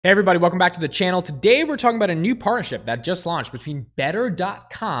Hey everybody, welcome back to the channel. Today we're talking about a new partnership that just launched between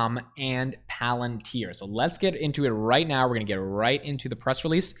Better.com and Palantir. So let's get into it right now. We're going to get right into the press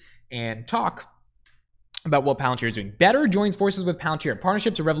release and talk about what Palantir is doing. Better joins forces with Palantir, a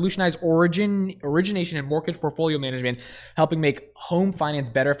partnership to revolutionize origination and mortgage portfolio management, helping make home finance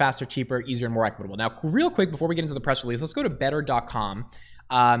better, faster, cheaper, easier, and more equitable. Now, real quick, before we get into the press release, let's go to Better.com.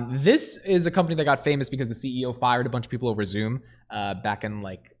 This is a company that got famous because the CEO fired a bunch of people over Zoom back in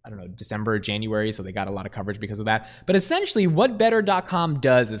December or January. So they got a lot of coverage because of that. But essentially what Better.com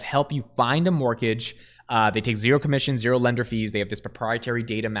does is help you find a mortgage. They take zero commission, zero lender fees. They have this proprietary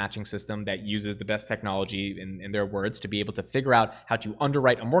data matching system that uses the best technology, in their words, to be able to figure out how to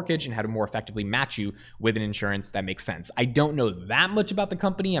underwrite a mortgage and how to more effectively match you with an insurance that makes sense. I don't know that much about the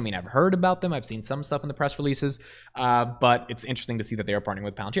company. I mean, I've heard about them. I've seen some stuff in the press releases, but it's interesting to see that they are partnering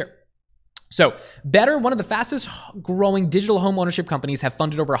with Palantir. So Better, one of the fastest growing digital home ownership companies, have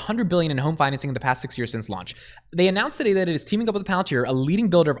funded over $100 billion in home financing in the past 6 years since launch. They announced today that it is teaming up with Palantir, a leading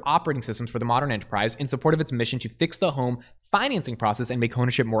builder of operating systems for the modern enterprise, in support of its mission to fix the home financing process and make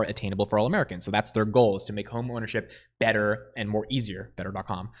ownership more attainable for all Americans. So that's their goal, is to make home ownership better and more easier,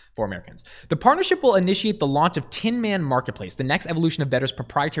 Better.com, for Americans. The partnership will initiate the launch of Tin Man Marketplace, the next evolution of Better's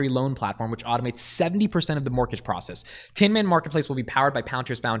proprietary loan platform, which automates 70% of the mortgage process. Tin Man Marketplace will be powered by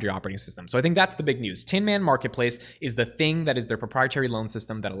Palantir's Foundry operating system. So I think that's the big news. Tin Man Marketplace is the thing that is their proprietary loan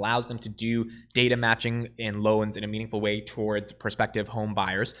system that allows them to do data matching and loans in a meaningful way towards prospective home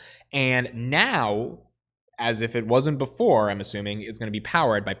buyers. And now, as if it wasn't before, I'm assuming it's going to be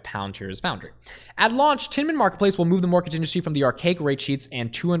powered by Palantir's Foundry. At launch, Tin Man Marketplace will move the mortgage industry from the archaic rate sheets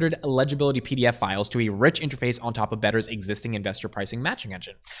and 200 eligibility PDF files to a rich interface on top of Better's existing investor pricing matching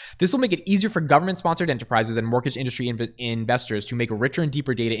engine. This will make it easier for government-sponsored enterprises and mortgage industry investors to make richer and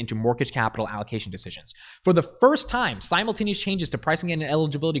deeper data into mortgage capital allocation decisions. For the first time, simultaneous changes to pricing and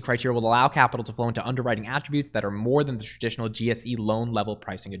eligibility criteria will allow capital to flow into underwriting attributes that are more than the traditional GSE loan level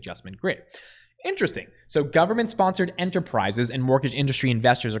pricing adjustment grid. Interesting. So government-sponsored enterprises and mortgage industry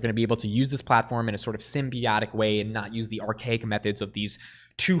investors are going to be able to use this platform in a sort of symbiotic way and not use the archaic methods of these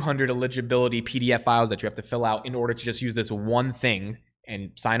 200 eligibility PDF files that you have to fill out in order to just use this one thing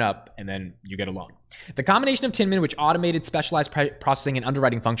and sign up, and then you get a loan. The combination of Tin Man, which automated specialized processing and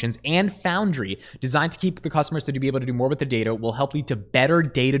underwriting functions, and Foundry, designed to keep the customers to be able to do more with the data, will help lead to better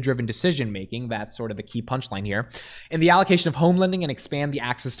data-driven decision-making. That's sort of the key punchline here, in the allocation of home lending, and expand the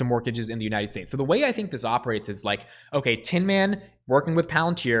access to mortgages in the United States. So the way I think this operates is like, okay, Tin Man working with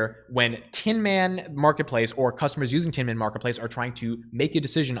Palantir, when Tin Man Marketplace or customers using Tin Man Marketplace are trying to make a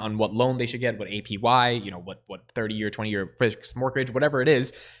decision on what loan they should get, what APY, what 30-year, 20-year fixed mortgage, whatever it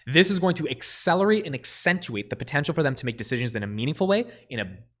is, this is going to accelerate and accentuate the potential for them to make decisions in a meaningful way, in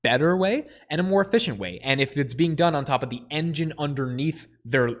a better way, and a more efficient way. And if it's being done on top of the engine underneath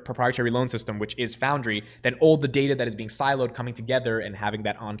their proprietary loan system, which is Foundry, then all the data that is being siloed coming together and having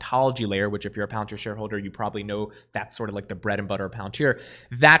that ontology layer, which if you're a Palantir shareholder, you probably know that's sort of like the bread and butter of Palantir,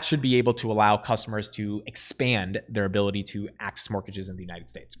 that should be able to allow customers to expand their ability to access mortgages in the United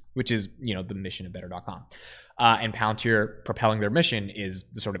States, which is, the mission of Better.com. And Palantir propelling their mission is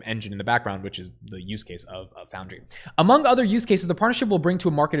the sort of engine in the background, which is the use case of Foundry. Among other use cases, the partnership will bring to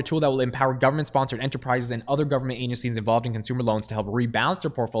a market a tool that will empower government-sponsored enterprises and other government agencies involved in consumer loans to help rebalance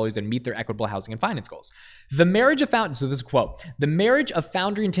their portfolios and meet their equitable housing and finance goals. The marriage of Foundry, so this is a quote, the marriage of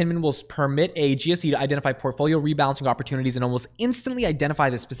Foundry and Tin Man will permit a GSE to identify portfolio rebalancing opportunities and almost instantly identify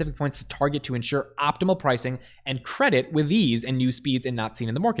the specific points to target to ensure optimal pricing and credit with ease and new speeds and not seen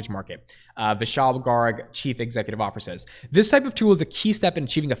in the mortgage market. Vishal Garg, Chief Executive Officer, says, this type of tool is a key step in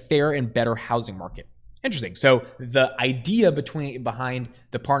achieving a fair and better housing market. Interesting. So the idea behind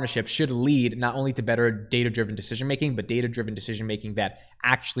the partnership should lead not only to better data-driven decision-making, but data-driven decision-making that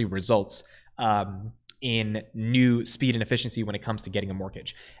actually results in new speed and efficiency when it comes to getting a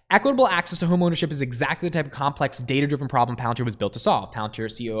mortgage. Equitable access to home ownership is exactly the type of complex, data-driven problem Palantir was built to solve, Palantir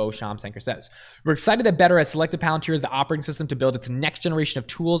COO Shyam Sankar says. We're excited that Better has selected Palantir as the operating system to build its next generation of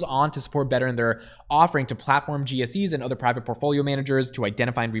tools on to support Better in their offering to platform GSEs and other private portfolio managers to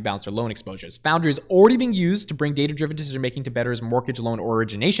identify and rebalance their loan exposures. Foundry is already being used to bring data-driven decision-making to Better's mortgage loan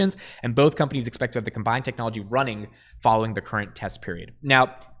originations, and both companies expect to have the combined technology running following the current test period.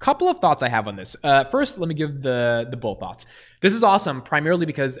 Now, couple of thoughts I have on this. First, let me give the bull thoughts. This is awesome, primarily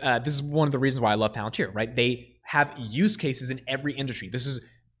because this is one of the reasons why I love Palantir, right? They have use cases in every industry. This is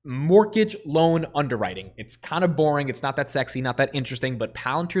mortgage loan underwriting. It's kind of boring. It's not that sexy, not that interesting, but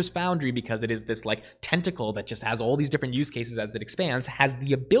Palantir's Foundry, because it is this like tentacle that just has all these different use cases as it expands, has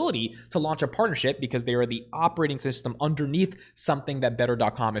the ability to launch a partnership because they are the operating system underneath something that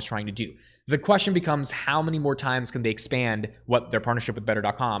Better.com is trying to do. The question becomes, how many more times can they expand what their partnership with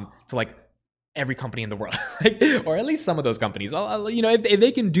Better.com to like every company in the world, like, or at least some of those companies. If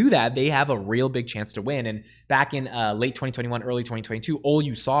they can do that, they have a real big chance to win. And back in late 2021, early 2022, all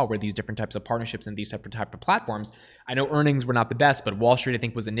you saw were these different types of partnerships and these type of platforms. I know earnings were not the best, but Wall Street, I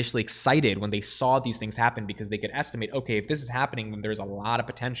think, was initially excited when they saw these things happen because they could estimate, okay, if this is happening, then there's a lot of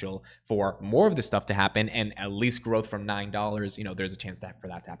potential for more of this stuff to happen, and at least growth from $9, there's a chance for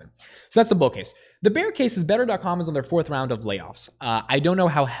that to happen. So that's the bull case. The bear case is Better.com is on their 4th round of layoffs. I don't know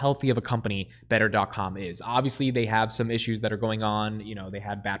how healthy of a company Better.com is. Obviously, they have some issues that are going on. They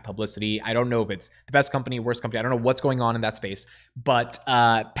had bad publicity. I don't know if it's the best company, worst company. I don't know what's going on in that space. But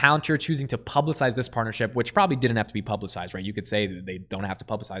Palantir choosing to publicize this partnership, which probably didn't have to be publicized, right? You could say that they don't have to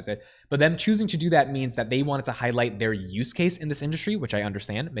publicize it. But them choosing to do that means that they wanted to highlight their use case in this industry, which I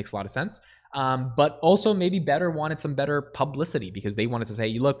understand. It makes a lot of sense. But also maybe Better wanted some better publicity because they wanted to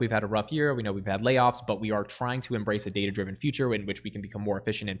say, look, we've had a rough year. We know we've had layoffs, but we are trying to embrace a data-driven future in which we can become more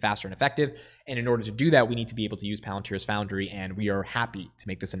efficient and faster and effective. And in order to do that, we need to be able to use Palantir's Foundry, and we are happy to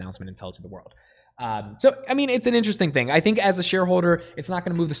make this announcement and tell it to the world. It's an interesting thing. I think as a shareholder, it's not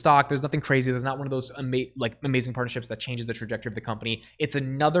going to move the stock. There's nothing crazy. There's not one of those amazing partnerships that changes the trajectory of the company. It's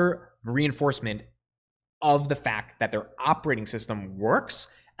another reinforcement of the fact that their operating system works,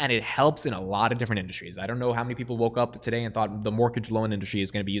 and it helps in a lot of different industries. I don't know how many people woke up today and thought the mortgage loan industry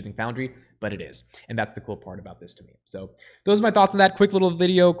is going to be using Foundry, but it is. And that's the cool part about this to me. So those are my thoughts on that. Quick little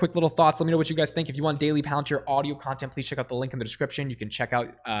video, quick little thoughts. Let me know what you guys think. If you want daily Palantir audio content, please check out the link in the description. You can check out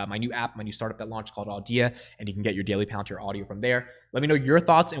my new app, my new startup that launched called Audia, and you can get your daily Palantir audio from there. Let me know your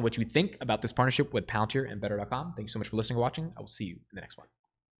thoughts and what you think about this partnership with Palantir and Better.com. Thank you so much for listening and watching. I will see you in the next one.